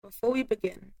before we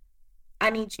begin, I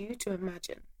need you to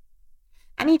imagine.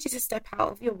 I need you to step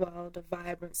out of your world of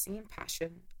vibrancy and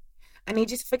passion. I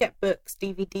need you to forget books,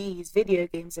 DVDs, video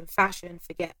games, and fashion.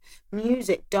 Forget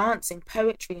music, dancing,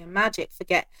 poetry, and magic.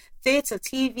 Forget theatre,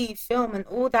 TV, film, and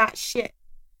all that shit.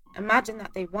 Imagine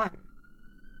that they won.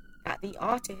 That the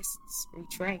artists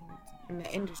retrained and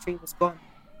the industry was gone.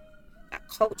 That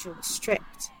culture was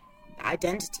stripped. That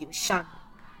identity was shunned.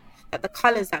 That the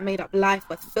colours that made up life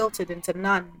were filtered into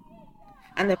none.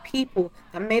 And the people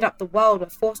that made up the world were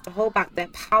forced to hold back their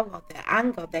power, their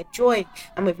anger, their joy,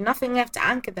 and with nothing left to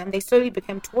anchor them, they slowly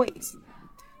became toys.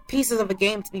 Pieces of a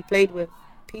game to be played with,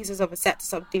 pieces of a set to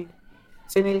subdue.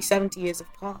 So nearly 70 years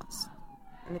have passed,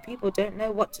 and the people don't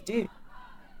know what to do.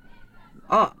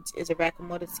 Art is a rare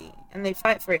commodity, and they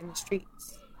fight for it in the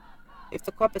streets. If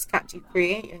the coppers catch you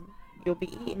creating, you'll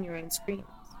be eating your own screams.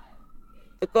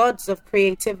 The gods of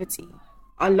creativity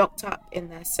are locked up in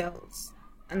their cells,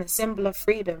 and the symbol of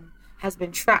freedom has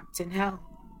been trapped in hell.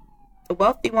 The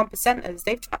wealthy 1%ers,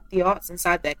 they've trapped the arts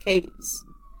inside their caves.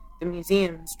 The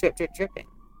museums dripping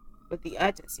with the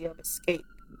urgency of escape.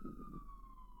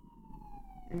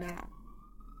 Now,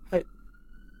 hope.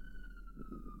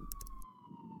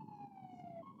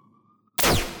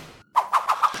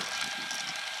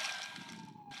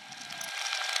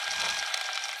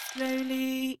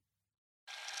 Slowly.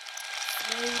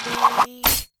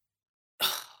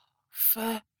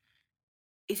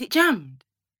 Is it jammed?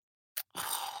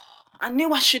 I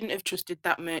knew I shouldn't have trusted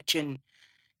that merchant.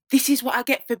 This is what I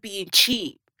get for being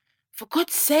cheap. For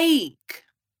God's sake.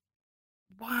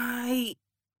 Why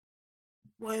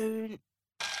won't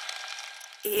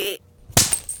it?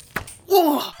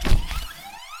 Oh!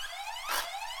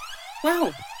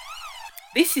 Well,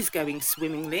 this is going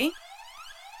swimmingly.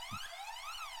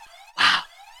 Wow,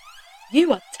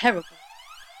 you are terrible.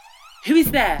 Who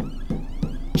is there?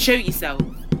 Show yourself.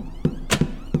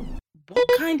 What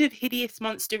kind of hideous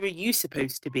monster are you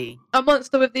supposed to be? A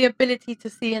monster with the ability to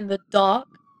see in the dark,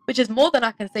 which is more than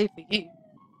I can say for you.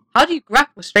 How do you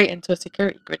grapple straight into a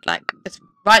security grid? Like, it's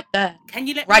right there. Can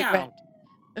you let right me out?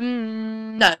 Red.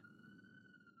 No.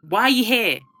 Why are you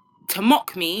here? To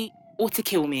mock me or to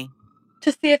kill me?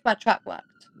 To see if my trap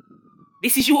worked.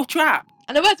 This is your trap?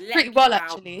 And it works Let pretty me well, out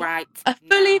actually. right A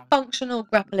fully now. functional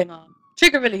grappling arm.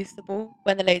 Trigger releasable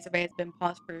when the laser ray has been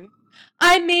passed through.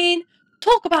 I mean,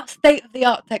 talk about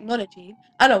state-of-the-art technology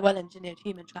and a well-engineered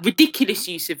human trap. Ridiculous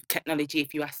use of technology,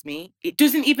 if you ask me. It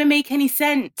doesn't even make any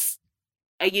sense.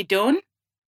 Are you done?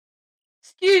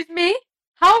 Excuse me?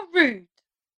 How rude.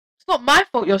 It's not my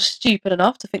fault you're stupid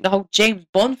enough to think the whole James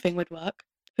Bond thing would work.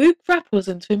 Who grapples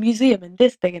into a museum in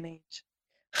this day and age?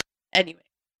 Anyway,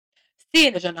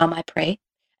 seeing as you're now my prey,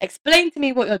 explain to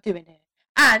me what you're doing here.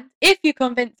 And if you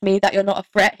convince me that you're not a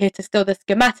threat here to steal the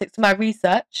schematics to my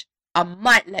research, I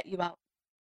might let you out.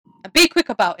 And be quick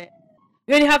about it.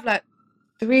 We only have like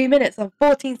 3 minutes and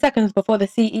 14 seconds before the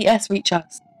CES reach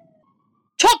us.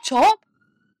 Chop chop!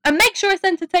 And make sure it's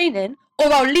entertaining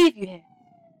or I'll leave you here.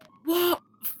 What?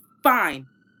 Fine.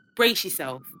 Brace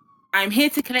yourself. I'm here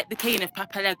to collect the cane of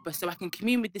Papa Legba so I can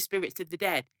commune with the spirits of the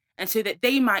dead, and so that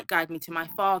they might guide me to my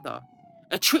father,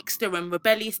 a trickster and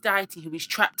rebellious deity who is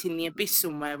trapped in the abyss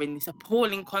somewhere in this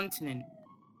appalling continent.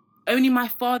 Only my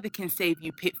father can save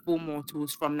you pitfall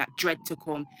mortals from that dread to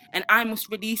come, and I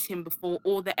must release him before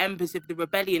all the embers of the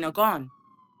rebellion are gone.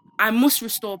 I must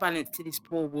restore balance to this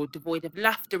poor world devoid of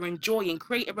laughter and joy and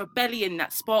create a rebellion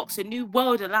that sparks a new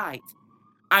world of light.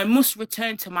 I must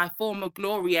return to my former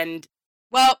glory and...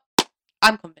 Well,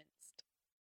 I'm convinced.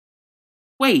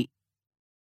 Wait.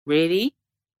 Really?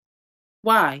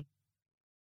 Why?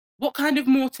 What kind of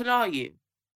mortal are you?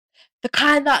 The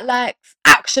kind that likes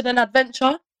action and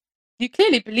adventure. You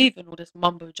clearly believe in all this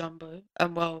mumbo jumbo,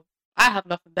 and well, I have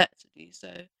nothing better to do,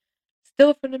 so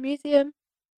steal from the museum,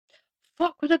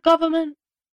 fuck with the government,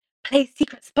 play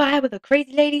secret spy with a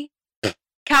crazy lady.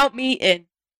 Count me in.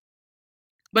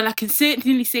 Well, I can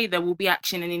certainly say there will be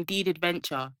action and indeed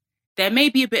adventure. There may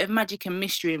be a bit of magic and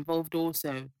mystery involved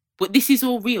also, but this is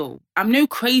all real. I'm no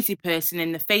crazy person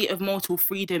and the fate of mortal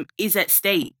freedom is at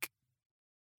stake.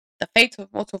 The fate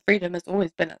of mortal freedom has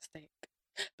always been at stake.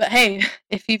 But hey,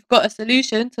 if you've got a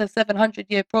solution to a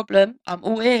 700-year problem, I'm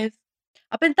all ears.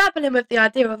 I've been dabbling with the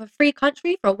idea of a free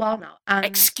country for a while now, and...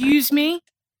 Excuse me?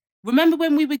 Remember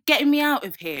when we were getting me out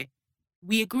of here?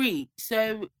 We agreed,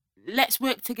 so let's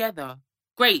work together.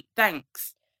 Great,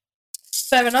 thanks.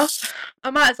 Fair enough.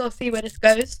 I might as well see where this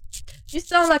goes. You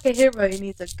sound like a hero who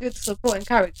needs a good supporting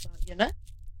character, you know?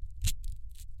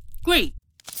 Great,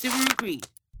 so we agreed.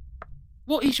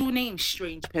 What is your name,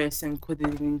 strange person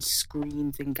covered in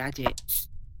screens and gadgets?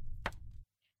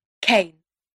 Kane.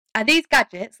 And these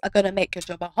gadgets are going to make your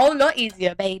job a whole lot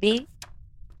easier, baby.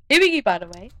 Who are you, by the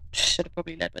way? Should have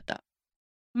probably led with that.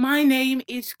 My name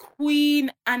is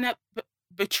Queen Anna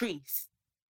Beatrice.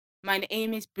 My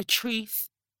name is Beatrice.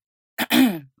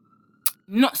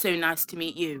 Not so nice to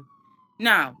meet you.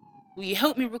 Now, will you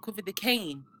help me recover the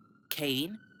cane?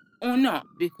 Cane? Or not?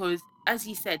 Because, as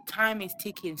you said, time is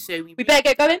ticking, so We better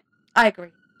get going? I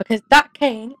agree. Because that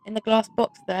cane in the glass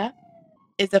box there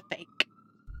is a fake.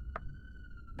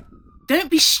 Don't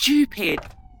be stupid.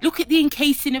 Look at the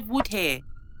encasing of wood here.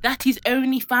 That is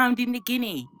only found in the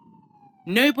Guinea.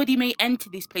 Nobody may enter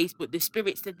this place but the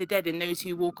spirits of the dead and those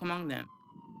who walk among them.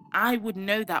 I would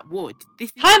know that wood.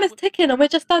 Time is ticking and we're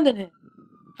just standing here.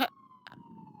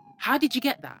 How did you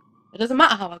get that? It doesn't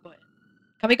matter how I got it.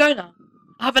 Can we go now?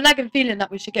 I have a nagging feeling that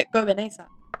we should get going ASAP.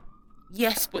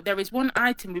 Yes, but there is one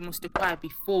item we must acquire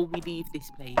before we leave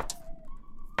this place.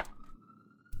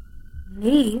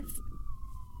 Leave?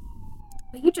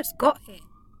 But you just got here.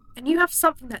 And you have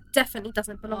something that definitely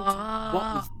doesn't belong to you.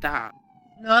 What was that?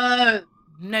 No.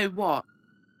 No what?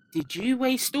 Did you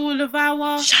waste all of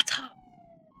our... Shut up.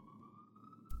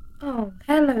 Oh,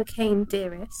 hello, Kane,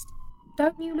 dearest.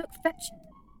 Don't you look fetching?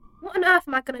 What on earth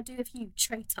am I going to do with you,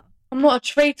 traitor? I'm not a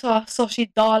traitor,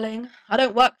 Soshi darling. I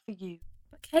don't work for you.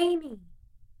 But Kaney,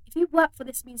 if you work for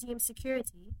this museum's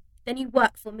security, then you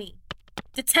work for me.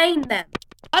 Detain them.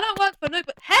 I don't work for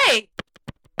nobody. Hey!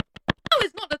 Now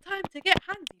is not the time to get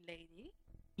handy, lady.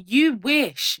 You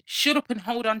wish. Shut up and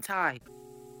hold on tight.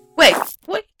 Wait,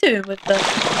 what are you doing with them?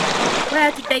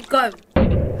 Where did they go?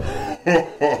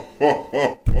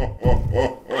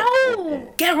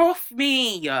 Oh, get off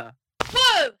me!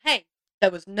 Whoa! Hey,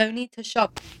 there was no need to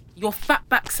shove. Your fat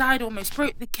backside almost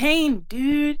broke the cane,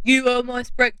 dude. You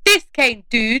almost broke this cane,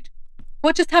 dude.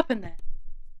 What just happened there?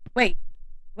 Wait,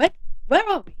 where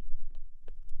are we?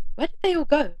 Where did they all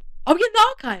go? Are we in the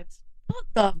archives? What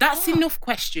the That's fuck? enough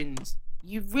questions.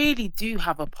 You really do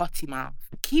have a potty mouth.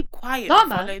 Keep quiet Nah, and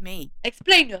man. follow me.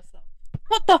 Explain yourself.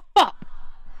 What the fuck?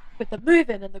 With the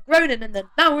moving and the groaning and then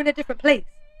now we're in a different place.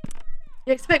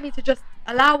 You expect me to just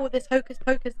allow all this hocus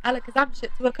pocus alakazam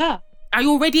shit to occur? I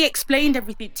already explained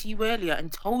everything to you earlier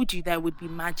and told you there would be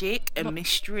magic and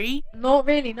mystery. Not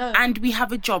really, no. And we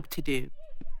have a job to do.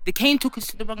 The cane took us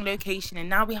to the wrong location and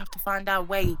now we have to find our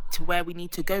way to where we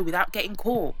need to go without getting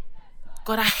caught.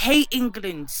 God, I hate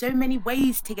England. So many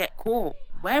ways to get caught.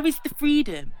 Where is the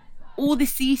freedom? All the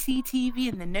CCTV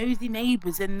and the nosy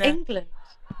neighbours and the... England?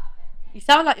 You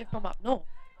sound like you're from up north.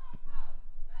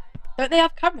 Don't they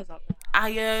have cameras up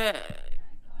there?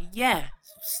 Yeah,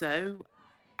 so...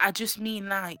 I just mean,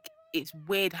 like, it's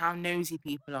weird how nosy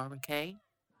people are, okay?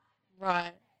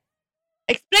 Right.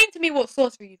 Explain to me what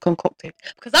sorcery you concocted.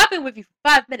 Because I've been with you for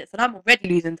 5 minutes and I'm already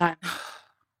losing time.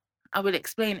 I will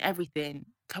explain everything.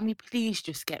 Can we please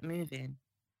just get moving?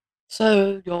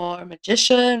 So, you're a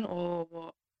magician or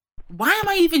what? Why am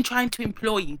I even trying to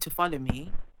implore you to follow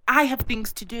me? I have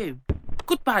things to do.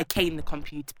 Goodbye, Kane the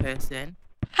computer person.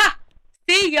 Ha!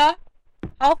 See ya!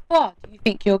 How far do you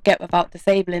think you'll get without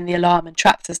disabling the alarm and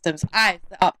trap systems I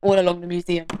set up all along the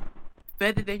museum?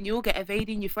 Further than you'll get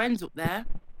evading your friends up there.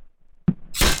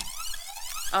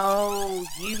 Oh,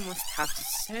 you must have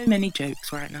so many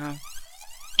jokes right now.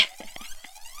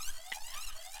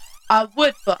 I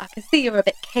would, but I can see you're a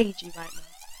bit cagey right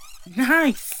now.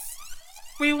 Nice.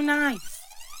 Real nice.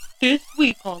 This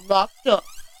week on Locked Up,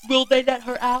 will they let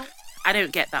her out? I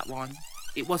don't get that one.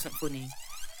 It wasn't funny.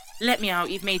 Let me out,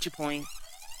 you've made your point.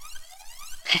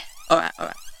 Alright.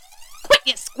 Quit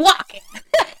your squawking!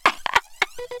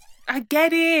 I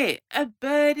get it. A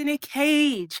bird in a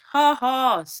cage. Ha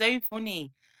ha. So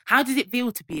funny. How does it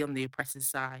feel to be on the oppressor's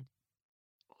side?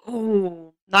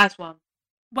 Ooh, nice one.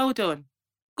 Well done.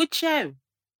 Good show.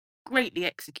 Greatly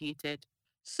executed.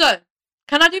 So,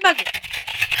 can I do magic?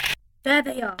 There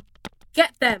they are.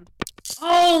 Get them.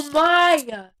 Oh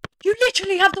my! You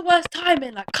literally have the worst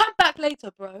timing. Like, come back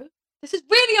later, bro. This is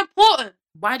really important.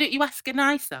 Why don't you ask her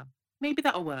nicer? Maybe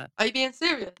that'll work. Are you being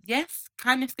serious? Yes,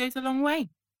 kindness goes a long way.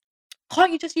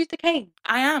 Can't you just use the cane?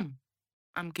 I am.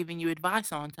 I'm giving you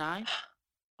advice, aren't I?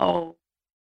 Oh,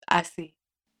 I see.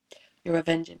 You're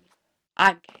avenging me.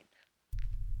 I'm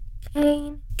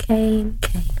Kane. Kane.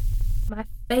 My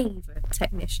favourite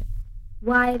technician.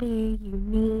 Wily,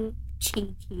 unique,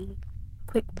 cheeky,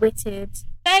 quick-witted.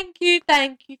 Thank you,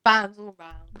 fans all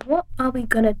round. What are we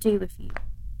gonna do with you?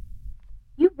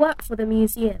 You work for the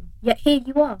museum, yet here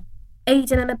you are,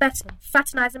 aiding and abetting,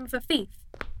 fraternising with a thief.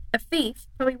 A thief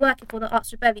probably working for the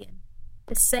Arts Rebellion.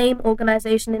 The same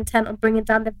organisation intent on bringing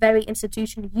down the very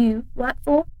institution you work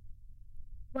for.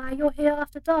 Why, you're here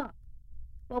after dark.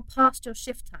 Well past your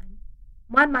shift time.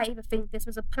 One might even think this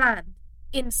was a planned,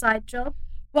 inside job.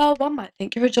 Well, one might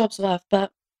think you're a job's worth,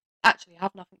 but actually I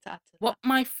have nothing to add to that. What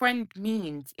my friend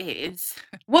means is...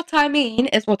 What I mean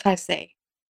is what I say.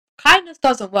 Kindness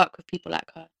doesn't work with people like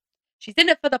her. She's in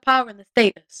it for the power and the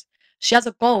status. She has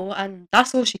a goal, and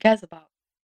that's all she cares about.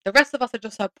 The rest of us are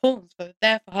just her pawns,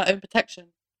 there for her own protection.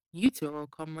 You two are all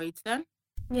comrades then?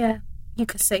 Yeah, you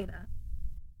could say that.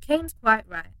 Kane's quite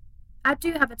right. I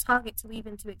do have a target to weave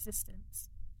into existence.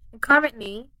 And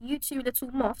currently, you two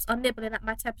little moths are nibbling at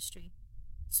my tapestry.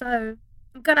 So,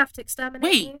 I'm gonna have to exterminate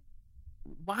Wait. you.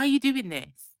 Why are you doing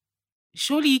this?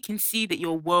 Surely you can see that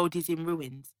your world is in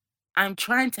ruins. I'm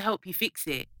trying to help you fix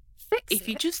it. Fix If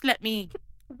you it? just let me...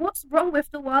 What's wrong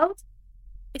with the world?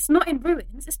 It's not in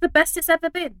ruins. It's the best it's ever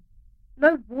been.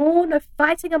 No war, no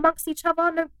fighting amongst each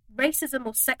other, no racism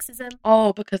or sexism,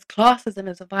 Oh, because classism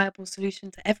is a viable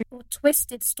solution to every... or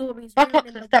twisted stories Back up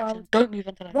to ruining the the steps and world. don't move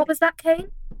into that. What was that,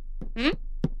 Kane?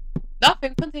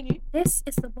 Nothing, continue. This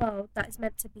is the world that is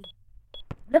meant to be.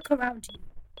 Look around you.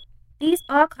 These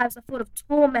archives are full of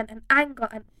torment and anger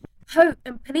and hope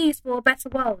and pleas for a better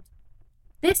world.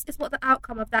 This is what the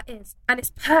outcome of that is, and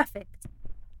it's perfect.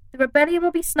 The rebellion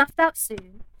will be snuffed out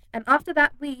soon, and after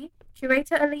that we,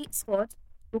 Curator Elite Squad,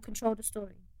 will control the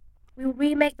story. We will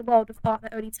remake the world with art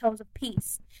that only tells of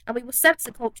peace, and we will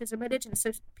censor cultures and religions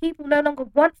so people no longer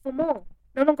want for more,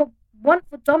 no longer want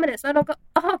for dominance, no longer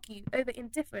argue over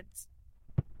indifference.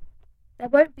 There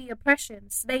won't be oppression,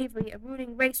 slavery, a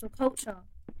ruling race or culture.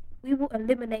 We will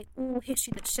eliminate all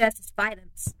history that shares this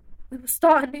violence. We will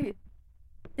start anew.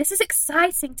 This is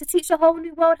exciting, to teach a whole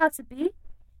new world how to be,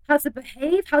 how to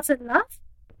behave, how to love.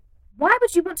 Why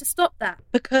would you want to stop that?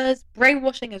 Because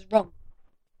brainwashing is wrong.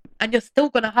 And you're still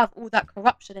going to have all that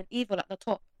corruption and evil at the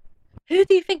top. Who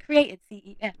do you think created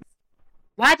CES?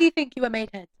 Why do you think you were made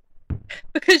head?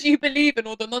 Because you believe in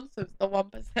all the nonsense the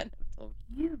 1% have told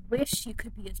you. You wish you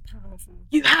could be as powerful.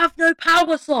 You have no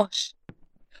power, Sosh.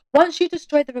 Once you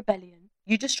destroy the rebellion,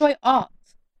 you destroy art.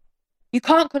 You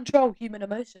can't control human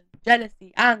emotion,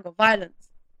 jealousy, anger, violence.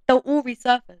 They'll all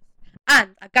resurface.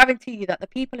 And I guarantee you that the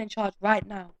people in charge right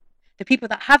now, the people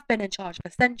that have been in charge for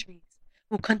centuries,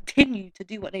 will continue to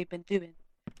do what they've been doing,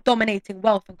 dominating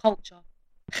wealth and culture.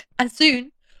 And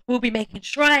soon, we'll be making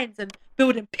shrines and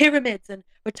building pyramids and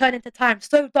returning to times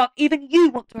so dark even you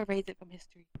want to erase it from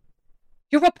history.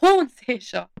 You're a pawn,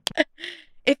 Saoirse.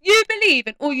 If you believe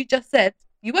in all you just said,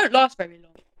 you won't last very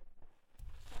long.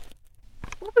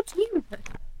 What would you know?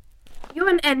 You're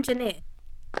an engineer.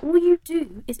 All you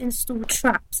do is install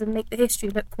traps and make the history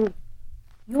look cool.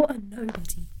 You're a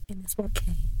nobody in this world,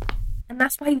 Kane. And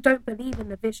that's why you don't believe in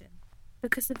the vision.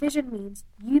 Because the vision means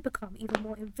you become even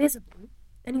more invisible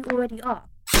than you already are.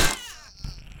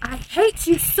 I hate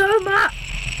you so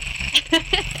much!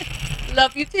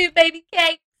 Love you too, baby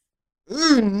cake.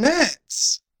 Ooh,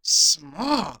 nets.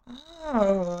 Smart.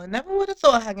 Oh, never would have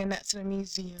thought hanging next to the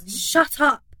museum. Shut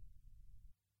up!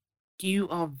 You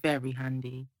are very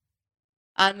handy.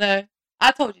 I know.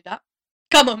 I told you that.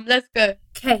 Come on, let's go.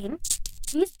 Kane,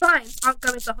 these vines aren't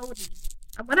going to hold you.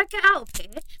 And when I get out of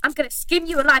here, I'm going to skin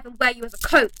you alive and wear you as a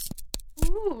coat.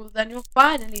 Ooh, then you'll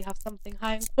finally have something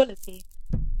high in quality.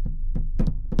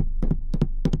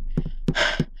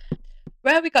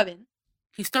 Where are we going?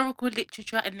 Historical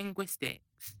literature and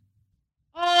linguistics.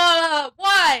 Oh,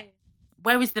 why?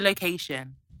 Where is the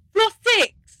location? Floor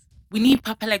 6! We need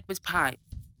Papa Legba's pipe.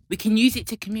 We can use it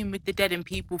to commune with the dead and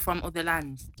people from other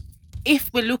lands. If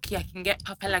we're lucky, I can get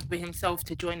Papa Legba himself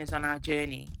to join us on our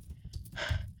journey.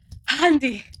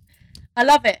 Handy. I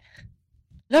love it.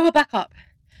 Lower back up.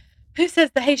 Who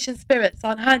says the Haitian spirits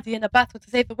aren't handy in a battle to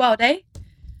save the world, eh?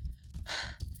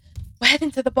 We're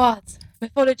heading to the bards.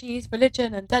 Mythologies,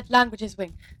 religion, and dead languages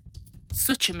wing.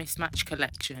 Such a mismatched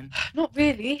collection. Not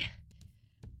really.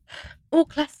 All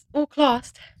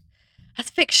classed as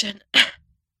fiction.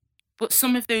 But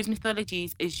some of those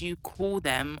mythologies, as you call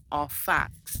them, are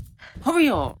facts. Hurry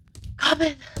up.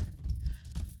 Coming.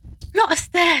 Lot of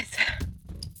stairs.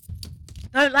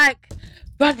 Don't like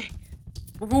running.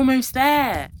 We're almost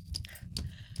there.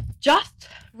 Just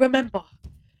remember,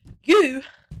 you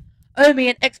owe me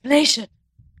an explanation.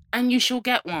 And you shall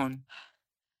get one.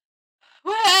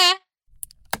 Where?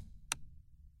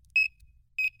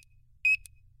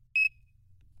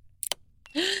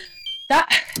 That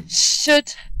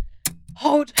should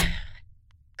hold a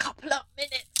couple of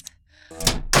minutes.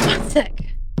 One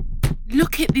sec.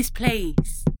 Look at this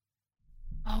place.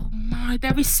 Oh my,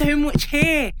 there is so much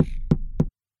here.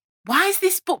 Why is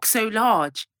this book so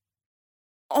large?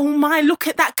 Oh my, look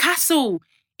at that castle.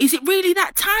 Is it really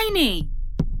that tiny?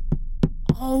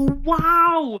 Oh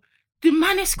wow, the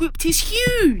manuscript is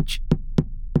huge.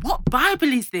 What Bible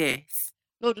is this?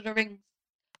 Lord of the Rings.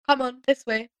 Come on, this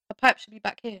way. The pipe should be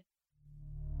back here.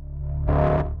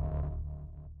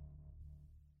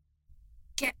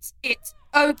 Get it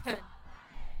open.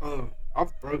 Oh,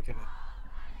 I've broken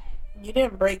it. You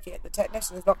didn't break it. The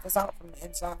technician has locked us out from the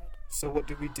inside. So what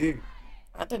do we do?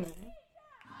 I don't know.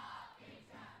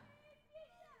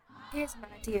 Here's an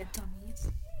idea,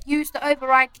 dummies. Use the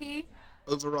override key.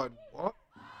 Override what?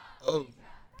 Oh,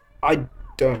 I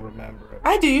don't remember it.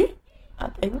 I do. I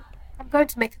think. I'm going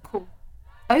to make a call.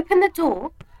 Open the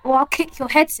door, or I'll kick your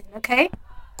heads in, okay?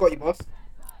 Got you, boss.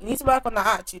 You need to work on that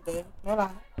attitude, though. No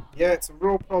lie. Yeah, it's a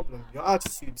real problem. Your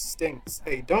attitude stinks.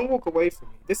 Hey, don't walk away from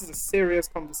me. This is a serious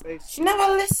conversation. She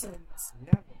never listens.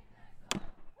 Never.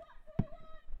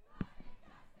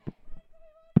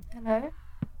 Hello?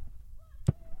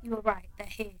 You were right, they're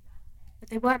here. But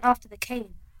they weren't after the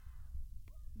cane.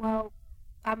 Well,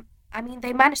 I mean,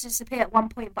 they managed to disappear at one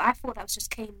point, but I thought that was just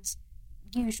Kane's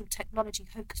usual technology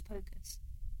hocus pocus.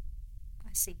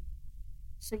 I see.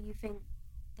 So you think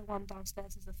the one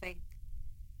downstairs is a fake?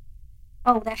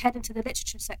 Oh, they're heading to the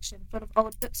literature section, full of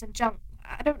old books and junk.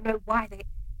 I don't know why they...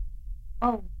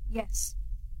 Oh, yes.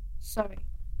 Sorry.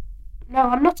 No,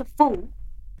 I'm not a fool.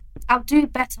 I'll do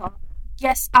better.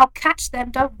 Yes, I'll catch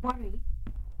them, don't worry.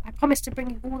 I promise to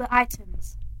bring you all the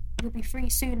items. You'll be free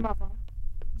soon, Mother.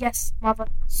 Yes, Mother,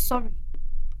 sorry.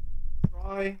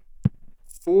 Try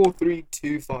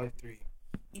 43253.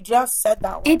 You just said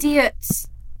that one. Idiots!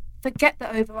 Forget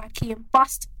the override key and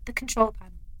bust the control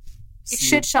panel. It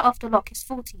should shut off the lock, it's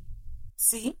faulty.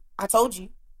 See? I told you.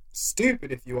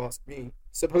 Stupid if you ask me.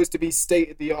 Supposed to be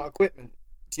state-of-the-art equipment.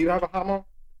 Do you have a hammer?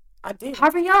 I do.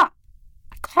 Hurry up!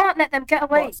 I can't let them get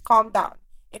away. Boss, calm down.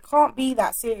 It can't be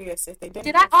that serious if they didn't.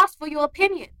 Did I ask for your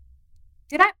opinion?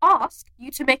 Did I ask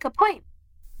you to make a point?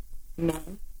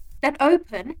 No. Then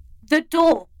open the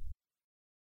door.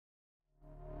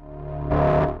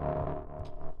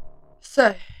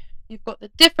 So, you've got the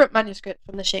different manuscripts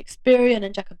from the Shakespearean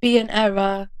and Jacobean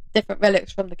era, different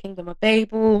relics from the Kingdom of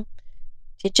Babel,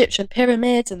 the Egyptian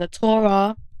pyramids and the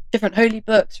Torah, different holy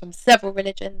books from several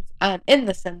religions, and in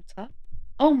the centre,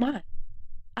 oh my,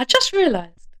 I just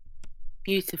realised.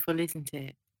 Beautiful, isn't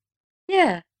it?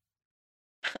 Yeah.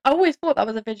 I always thought that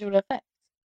was a visual effect.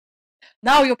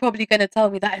 Now you're probably going to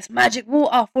tell me that it's magic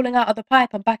water falling out of the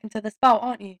pipe and back into the spout,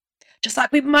 aren't you? Just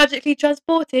like we magically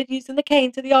transported using the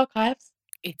cane to the archives.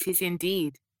 It is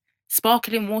indeed.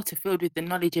 Sparkling water filled with the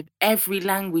knowledge of every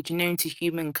language known to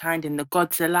humankind and the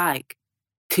gods alike.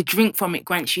 To drink from it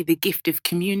grants you the gift of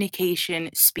communication,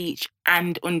 speech,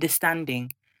 and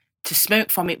understanding. To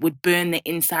smoke from it would burn the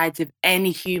insides of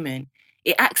any human.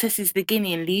 It accesses the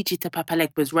Guinea and leads you to Papa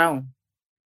Legba's realm.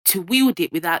 To wield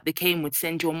it without the cane would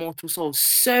send your mortal soul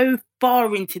so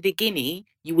far into the Guinea,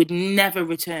 you would never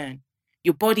return.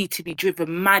 Your body to be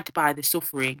driven mad by the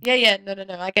suffering. Yeah, no,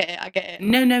 I get it.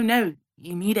 No.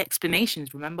 You need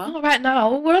explanations, remember? All right,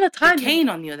 now, we're on a time. The cane,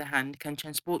 on the other hand, can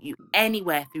transport you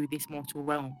anywhere through this mortal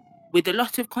realm. With a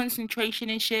lot of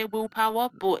concentration and sheer willpower,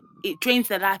 but it drains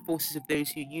the life forces of those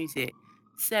who use it.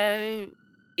 So,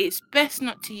 it's best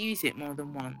not to use it more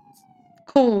than once.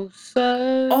 Cool,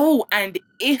 so... Oh, and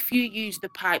if you use the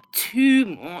pipe too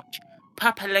much,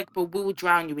 Papa Legba will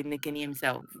drown you in the Guinea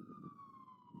himself.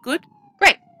 Good?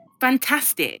 Great.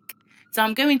 Fantastic. So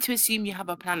I'm going to assume you have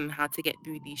a plan on how to get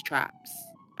through these traps.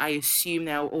 I assume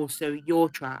they're also your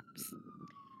traps.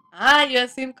 Ah, you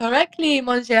assume correctly,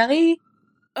 mon chéri.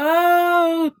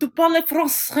 Oh, tu parles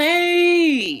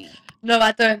français. No,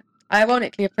 I don't. I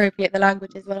ironically appropriate the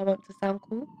languages when I want to sound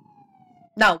cool.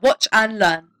 Now, watch and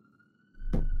learn.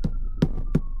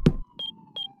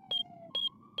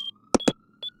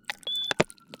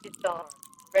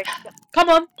 Come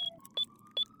on.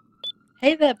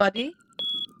 Hey there, buddy.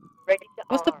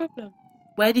 What's the problem?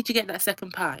 Where did you get that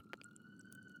second pipe?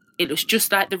 It looks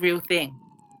just like the real thing.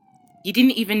 You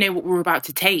didn't even know what we were about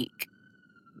to take.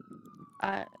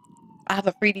 I have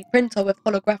a 3D printer with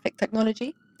holographic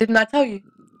technology. Didn't I tell you?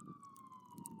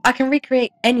 I can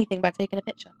recreate anything by taking a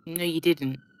picture. No, you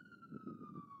didn't.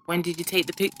 When did you take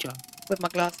the picture? With my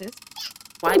glasses.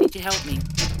 Why did you help me?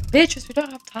 Beatrice, we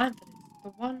don't have time for this. The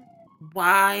one...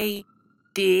 Why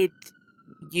did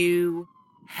you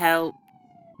help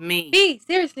me? B,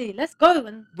 seriously, let's go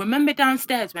and... Remember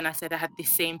downstairs when I said I had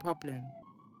this same problem?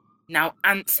 Now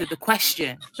answer the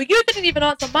question. But you didn't even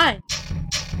answer mine.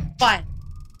 Fine.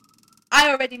 I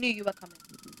already knew you were coming.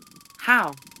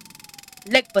 How?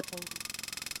 Legba told me.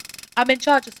 I'm in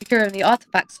charge of securing the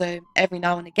artifacts, so every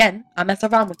now and again, I mess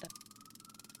around with them.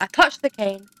 I touched the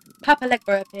cane, Papa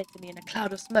Legba appeared to me in a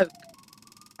cloud of smoke.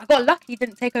 I got lucky he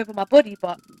didn't take over my body,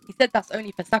 but he said that's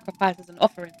only for sacrifices and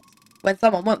offerings. when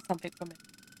someone wants something from him.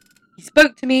 He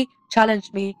spoke to me,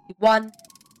 challenged me, he won,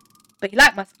 but he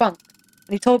liked my spunk,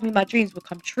 and he told me my dreams would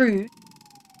come true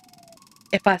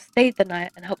if I stayed the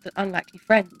night and helped an unlikely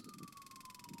friend.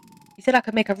 He said I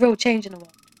could make a real change in the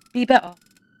world, be better,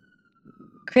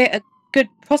 create a good,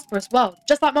 prosperous world,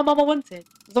 just like my mama wanted,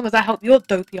 as long as I help your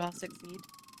dopey ass succeed.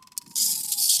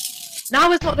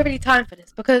 Now is not really time for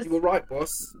this, because... You were right,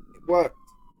 boss. It worked.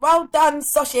 Well done,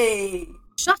 Soshi.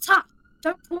 Shut up!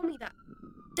 Don't call me that.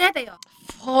 There they are.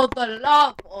 For the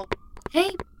love of...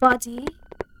 Hey, buddy.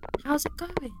 How's it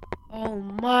going? Oh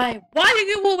my, why are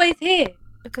you always here?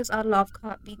 Because our love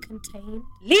can't be contained.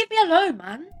 Leave me alone,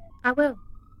 man. I will.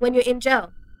 When you're in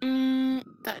jail.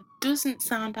 That doesn't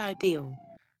sound ideal.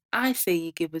 I say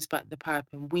you give us back the pipe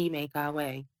and we make our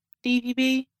way.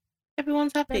 DVB,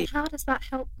 everyone's Then happy. how does that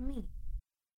help me?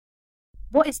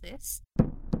 What is this?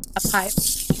 A pipe.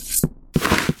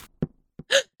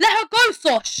 Let her go,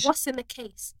 Sosh! What's in the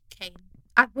case, Kane?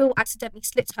 I will accidentally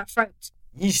slit her throat.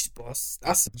 Yeesh, boss.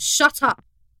 That's... Shut up,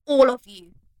 all of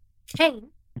you. Kane,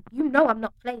 you know I'm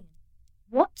not playing.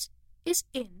 What is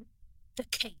in the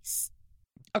case?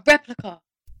 A replica.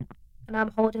 And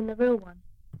I'm holding the real one.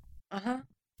 Uh-huh.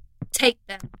 Take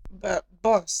them. But,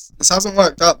 boss, This hasn't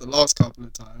worked out the last couple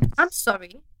of times. I'm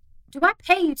sorry. Do I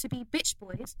pay you to be bitch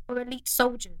boys or elite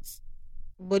soldiers?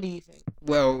 what do you think?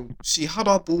 Well, she had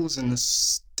our balls in the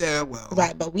stairwell.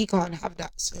 Right, but we can't have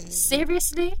that, so...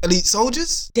 Seriously? Elite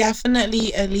soldiers?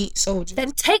 Definitely elite soldiers.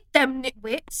 Then take them,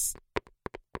 nitwits.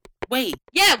 Wait,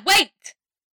 Yeah, wait!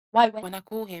 Why wait? when I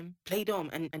call him, play dumb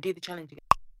and do the challenge again.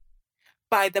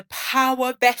 By the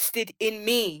power vested in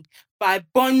me, by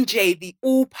Bonjay the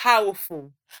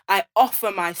all-powerful, I offer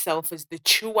myself as the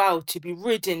Chual to be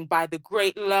ridden by the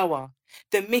great Loa,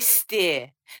 the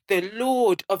Mystere, the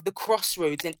Lord of the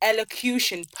Crossroads, and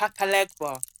elocution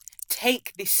Papalegba.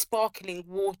 Take this sparkling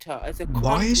water as a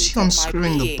Why is she conduit of my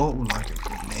unscrewing the being. bottle like a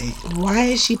grenade? Why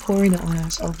is she pouring it on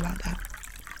herself like that?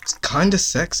 It's kinda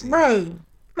sexy. Bro,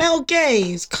 male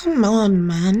gaze, come on,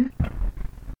 man.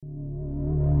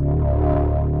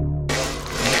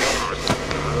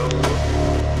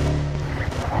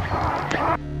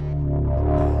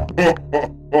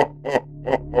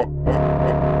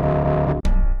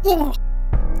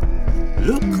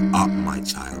 Look up, my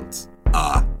child.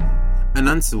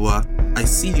 Anansiwa, I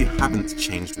see you haven't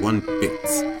changed one bit,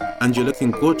 and you're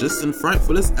looking gorgeous and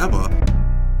frightful as ever.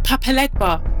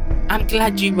 Papalegba, I'm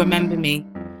glad you remember me.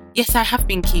 Yes, I have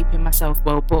been keeping myself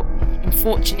well, but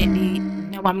unfortunately,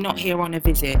 no, I'm not here on a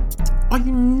visit. Oh,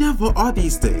 you never are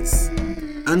these days.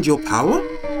 And your power?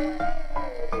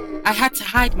 I had to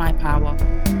hide my power.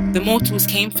 The mortals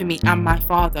came for me and my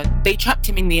father. They trapped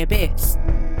him in the abyss.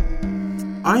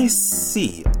 I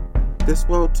see. This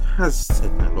world has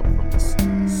taken a lot from us.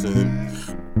 So,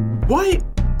 why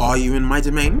are you in my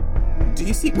domain? Do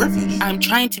you seek refuge? I'm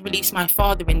trying to release my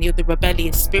father and the other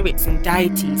rebellious spirits and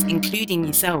deities, including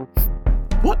yourself.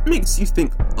 What makes you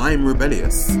think I'm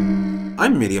rebellious?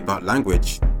 I'm merely about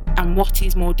language. And what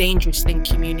is more dangerous than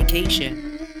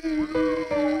communication?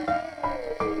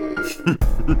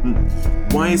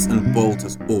 Wise and bold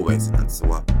as always,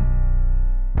 Anansiwa.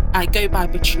 I go by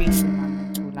Patrice in my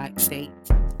mortal-like state.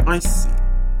 I see.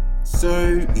 So,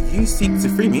 you seek to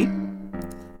free me?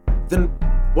 Then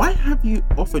why have you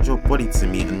offered your body to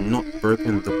me and not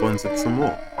broken the bonds of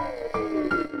Tremor?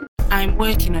 I'm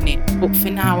working on it, but for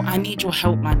now, I need your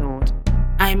help, my lord.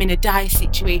 I am in a dire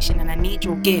situation and I need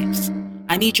your gifts.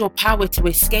 I need your power to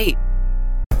escape.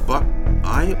 But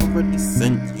I already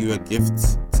sent you a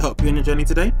gift to help you on your journey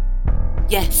today?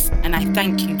 Yes, and I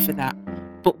thank you for that.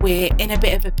 But we're in a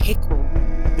bit of a pickle.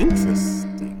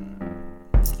 Interesting.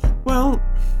 Well,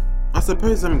 I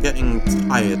suppose I'm getting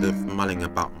tired of mulling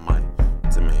about my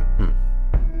domain.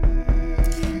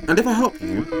 And if I help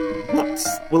you, what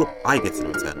will I get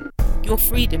in return? Your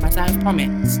freedom, as I've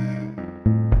promised.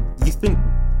 You think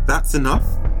that's enough?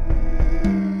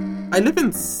 I live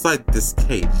inside this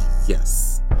cage,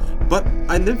 yes. But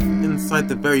I live inside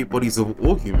the very bodies of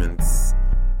all humans.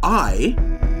 I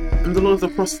am the Lord of the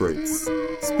Crossroads.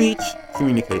 Speech,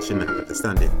 communication, and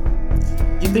understanding.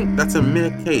 You think that a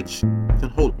mere cage can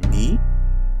hold me?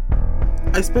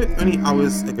 I spoke only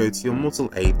hours ago to your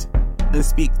mortal aid, and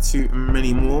speak to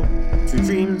many more through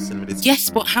dreams and meditation. Yes,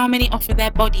 but how many offer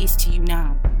their bodies to you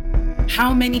now?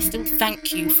 How many still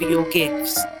thank you for your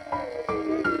gifts?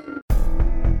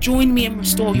 Join me and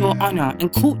restore your honour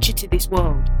and culture to this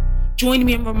world. Join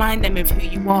me and remind them of who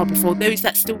you are before those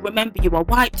that still remember you are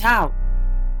wiped out.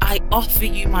 I offer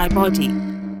you my body.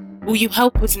 Will you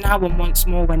help us now and once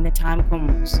more when the time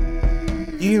comes?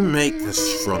 You make a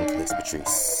strong case,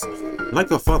 Patrice. Like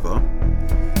your father,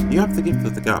 you have the gift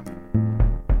of the gap.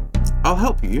 I'll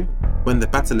help you when the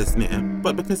battle is near,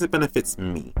 but because it benefits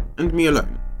me, and me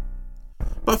alone.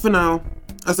 But for now,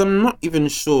 as I'm not even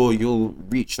sure you'll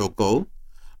reach your goal,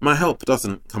 my help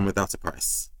doesn't come without a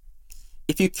price.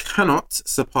 If you cannot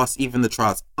surpass even the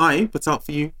trials I put out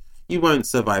for you, you won't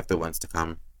survive the ones to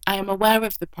come. I am aware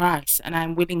of the price and I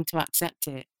am willing to accept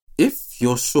it. If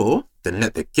you're sure, then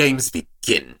let the games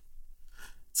begin.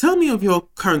 Tell me of your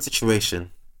current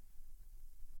situation.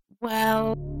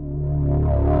 Well...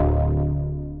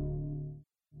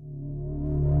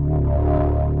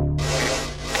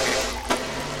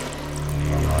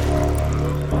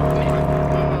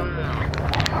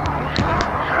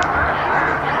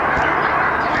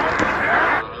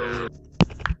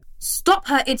 Stop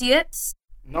her, idiots!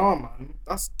 Nah, man,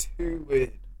 that's too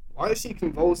weird. Why is she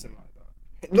convulsing like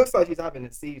that? It looks like she's having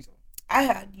a seizure. I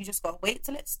heard you just gotta wait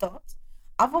till it stops.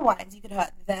 Otherwise, you could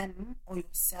hurt them or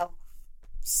yourself.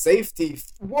 Safety.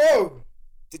 Whoa!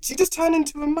 Did she just turn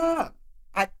into a man?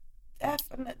 I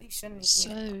definitely shouldn't.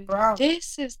 So, Brown.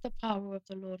 this is the power of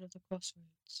the Lord of the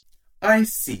Crossroads. I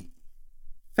see.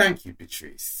 Thank you,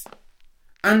 Beatrice.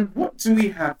 And what do we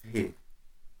have here?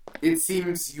 It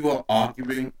seems you are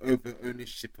arguing over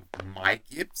ownership of my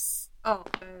gifts. Oh,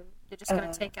 you're just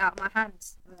going to take it out of my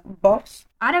hands. Boss?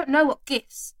 I don't know what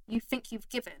gifts you think you've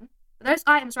given, but those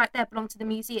items right there belong to the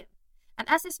museum. And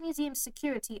as this museum's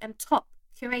security and top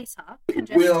curator, you can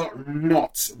just... Will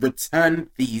not return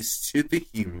these to the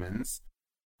humans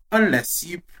unless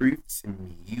you prove to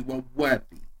me you are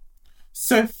worthy.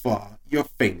 So far, you're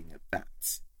failing at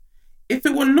that. If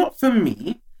it were not for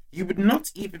me, you would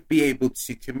not even be able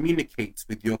to communicate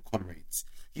with your comrades.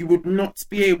 You would not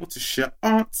be able to share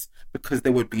art because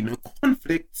there would be no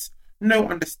conflict, no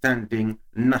understanding,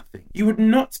 nothing. You would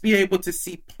not be able to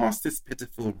see past this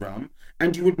pitiful realm,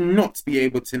 and you would not be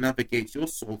able to navigate your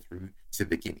soul through to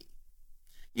the Guinea.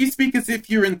 You speak as if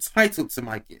you're entitled to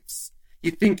my gifts.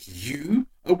 You think you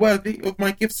are worthy of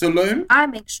my gifts alone? I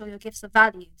make sure your gifts are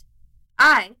valued.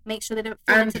 I make sure they don't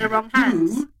fall into the wrong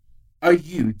hands. Who are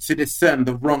you to discern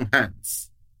the wrong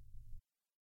hands?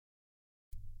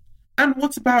 And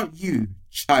what about you,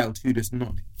 child who does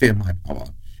not fear my power?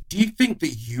 Do you think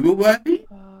that you are worthy?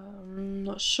 I'm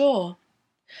not sure.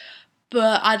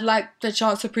 But I'd like the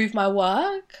chance to prove my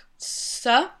work,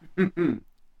 sir.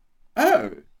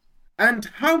 Oh, and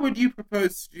how would you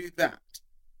propose to do that?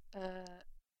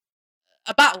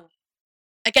 A battle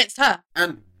against her.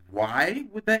 And why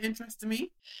would that interest me?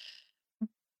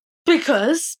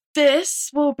 Because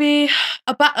this will be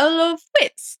a battle of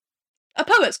wits, a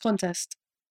poets contest,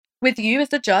 with you as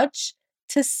the judge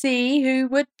to see who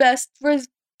would best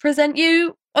present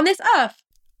you on this earth.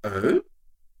 Oh?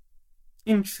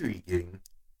 Intriguing.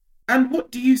 And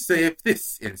what do you say of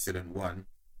this insolent one?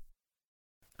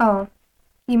 Oh,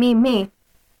 you mean me?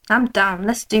 I'm down.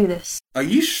 Let's do this. Are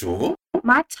you sure?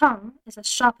 My tongue is as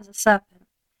sharp as a serpent,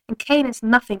 and Cain is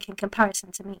nothing in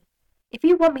comparison to me. If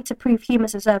you want me to prove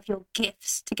humans deserve your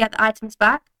gifts to get the items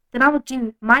back, then I will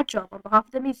do my job on behalf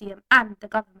of the museum and the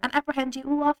government and apprehend you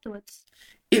all afterwards.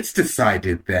 It's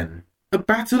decided then. A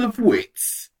battle of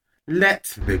wits. Let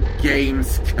the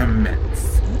games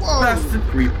commence. Whoa. That's the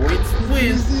 3 points win.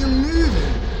 Museum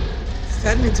moving.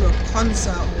 Turned into a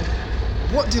concert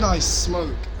hall. What did I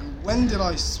smoke and when did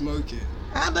I smoke it?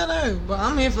 I don't know, but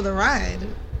I'm here for the ride.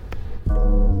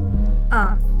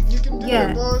 You can do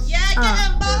Yeah. it, boss. Yeah, get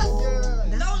her, boss.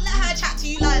 Yeah. Don't let her chat to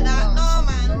you like that. No,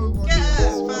 man. Nobody Get her,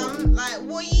 knows. fam. Like,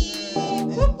 what you...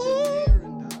 Engineering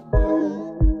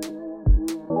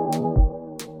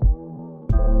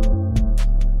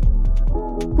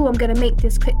Cool, I'm gonna make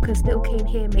this quick because little Cain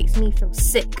here makes me feel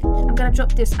sick. I'm gonna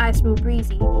drop this ice real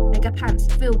breezy, make her pants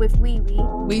filled with wee-wee.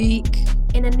 Weak.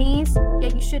 In the knees?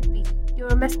 Yeah, you should be. You're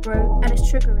a mess, bro, and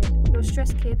it's triggering. You're a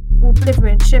stressed kid, all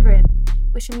blithering, shivering.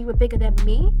 Wishing you were bigger than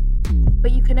me?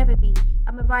 But you can never be.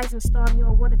 I'm a rising star and you're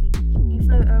a wannabe. You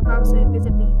float around so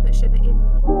invisibly, put sugar in me.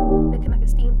 Looking like a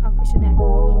steampunk missionary.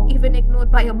 Even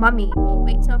ignored by your mummy.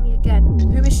 Wait, tell me again.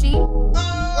 Who is she? Oh,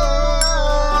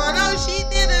 no, she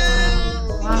didn't.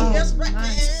 Wow, Just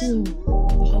nice, cool.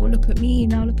 Oh, look at me,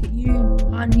 now look at you.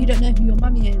 And you don't know who your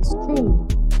mummy is. Cool.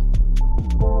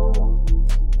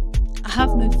 I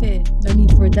have no fear, no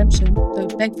need for redemption.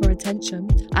 Don't beg for attention.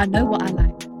 I know what I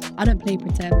like. I don't play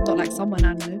pretend, not like someone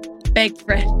I know. Beg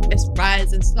friend, Miss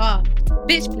Rising Star.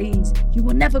 Bitch, please, you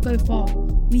will never go far.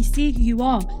 We see who you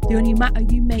are. The only matter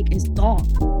you make is dark.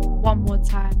 One more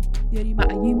time, the only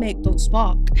matter you make don't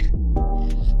spark.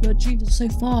 Your dreams are so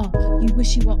far, you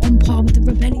wish you were on par with the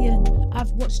rebellion. I've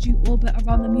watched you orbit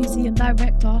around the museum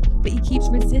director, but he keeps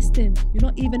resisting. You're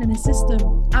not even in a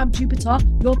system. I'm Jupiter,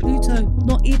 you're Pluto,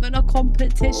 not even a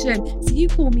competition. See, you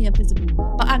call me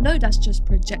invisible, but I know that's just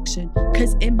projection.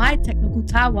 Cause in my technical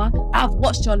tower, I've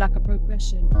watched your lack of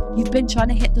progression. You've been trying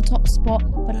to hit the top spot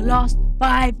for the last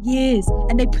 5 years,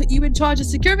 and they put you in charge of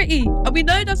security. And we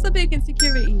know that's the big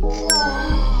insecurity.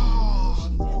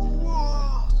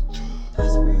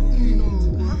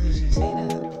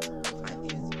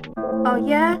 Oh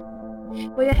yeah?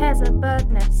 Well, your hair's a bird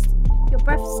nest. Your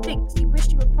breath stinks. You wish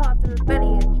you were part of the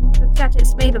rebellion. Your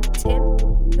gadget's made of tin.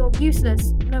 You're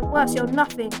useless. No worse, you're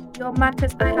nothing. You're mad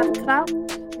because I have clout.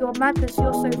 You're mad because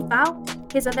you're so foul.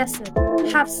 Here's a lesson.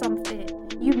 Have some fear.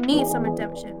 You need some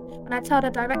redemption. When I tell the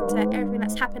director everything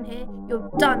that's happened here, you're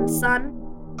done, son.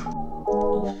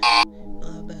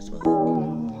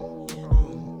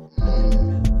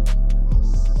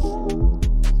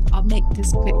 I'll make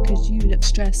this quick because you look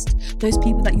stressed. Those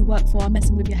people that you work for are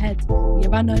messing with your head. Yeah,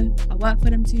 I know, I work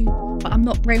for them too, but I'm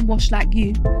not brainwashed like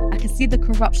you. I can see the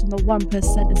corruption the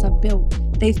 1%ers have built.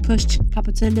 They've pushed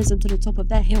capitalism to the top of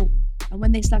their hill. And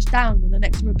when they slash down on the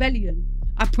next rebellion,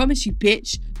 I promise you,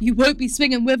 bitch, you won't be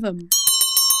swinging with them.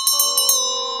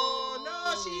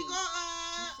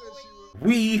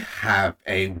 We have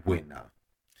a winner.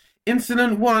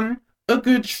 Incident 1, a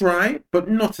good try, but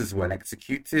not as well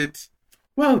executed.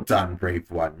 Well done, brave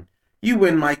one. You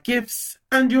win my gifts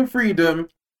and your freedom.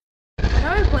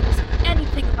 Nobody said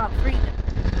anything about freedom.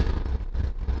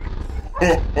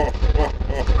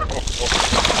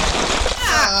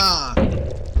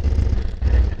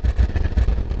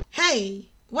 Hey,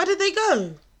 where did they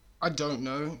go? I don't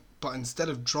know, but instead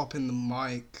of dropping the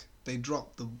mic, they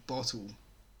dropped the bottle.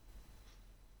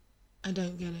 I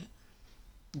don't get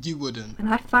it. You wouldn't.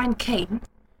 When I find Kane,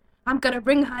 I'm gonna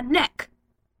wring her neck.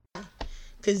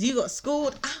 Because you got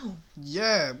scored. Ow.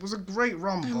 Yeah, it was a great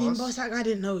run, boss. Boss, that guy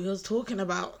didn't know what he was talking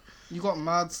about. You got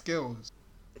mad skills.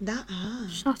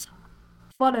 Shut up.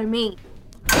 Follow me.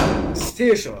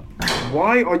 Saoirse,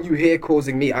 why are you here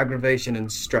causing me aggravation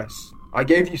and stress? I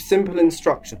gave you simple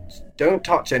instructions. Don't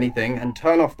touch anything and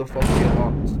turn off the faulty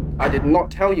alarms. I did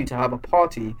not tell you to have a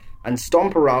party and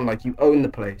stomp around like you own the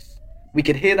place. We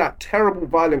could hear that terrible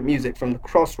violent music from the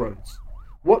crossroads.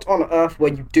 What on earth were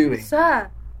you doing? Sir,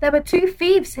 there were 2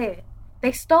 thieves here.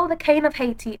 They stole the cane of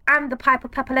Haiti and the pipe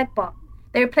of Papa Legba.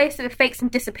 They replaced it with fakes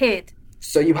and disappeared.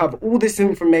 So you have all this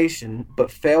information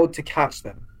but failed to catch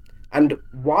them. And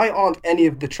why aren't any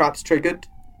of the traps triggered?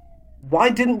 Why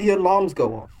didn't the alarms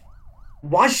go off?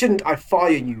 Why shouldn't I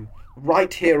fire you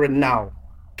right here and now?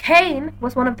 Kane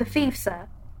was one of the thieves, sir.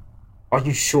 Are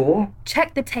you sure?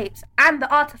 Check the tapes and the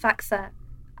artifacts, sir.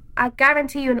 I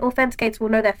guarantee you an authenticator will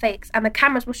know they're fakes, and the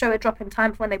cameras will show a drop in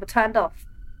time for when they were turned off.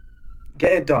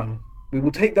 Get it done. We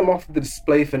will take them off the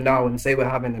display for now and say we're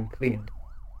having them cleaned.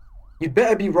 You'd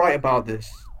better be right about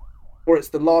this, or it's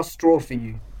the last straw for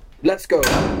you. Let's go.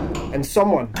 And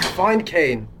someone, find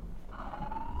Kane.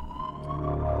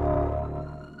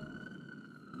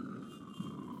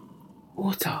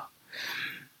 Water.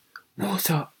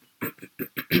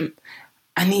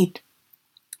 I need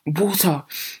water.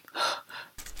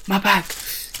 My bag.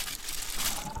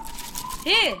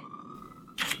 Here!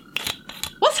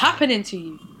 What's happening to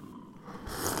you?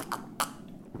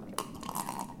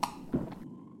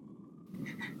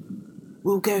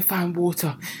 We'll go find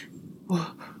water.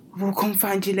 We'll come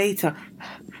find you later.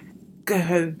 Go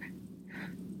home.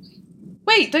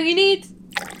 Wait, don't you need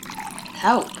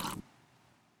help?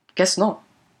 Guess not.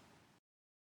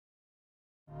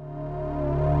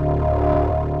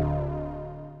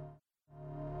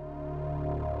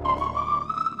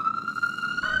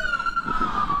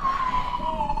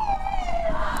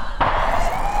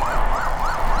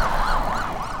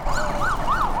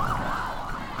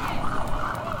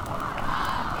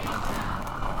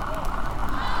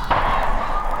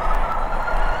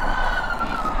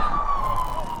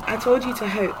 I told you to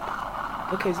hope,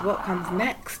 because what comes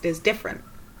next is different.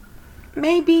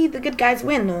 Maybe the good guys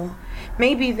win, or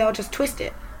maybe they'll just twist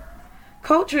it.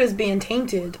 Culture is being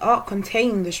tainted, art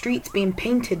contained, the streets being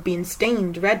painted, being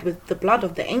stained red with the blood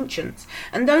of the ancients,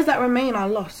 and those that remain are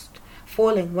lost,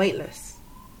 falling weightless.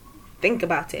 Think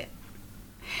about it.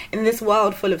 In this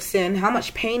world full of sin, how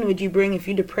much pain would you bring if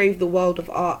you depraved the world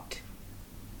of art?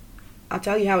 I'll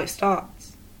tell you how it starts.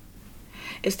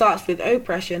 It starts with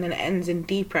oppression and ends in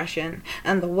depression,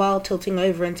 and the world tilting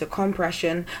over into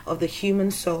compression of the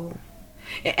human soul.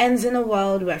 It ends in a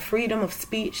world where freedom of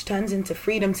speech turns into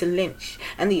freedom to lynch,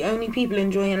 and the only people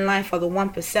enjoying life are the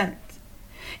 1%.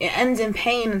 It ends in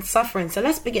pain and suffering, so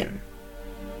let's begin.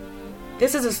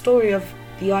 This is a story of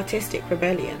the artistic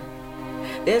rebellion.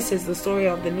 This is the story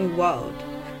of the new world.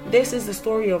 This is the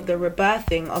story of the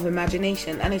rebirthing of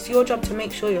imagination, and it's your job to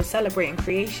make sure you're celebrating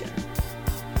creation.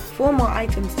 4 more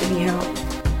items to be held,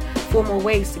 4 more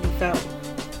ways to be felt.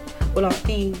 Will our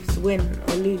thieves win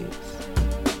or lose?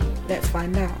 Let's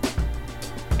find out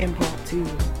in part 2.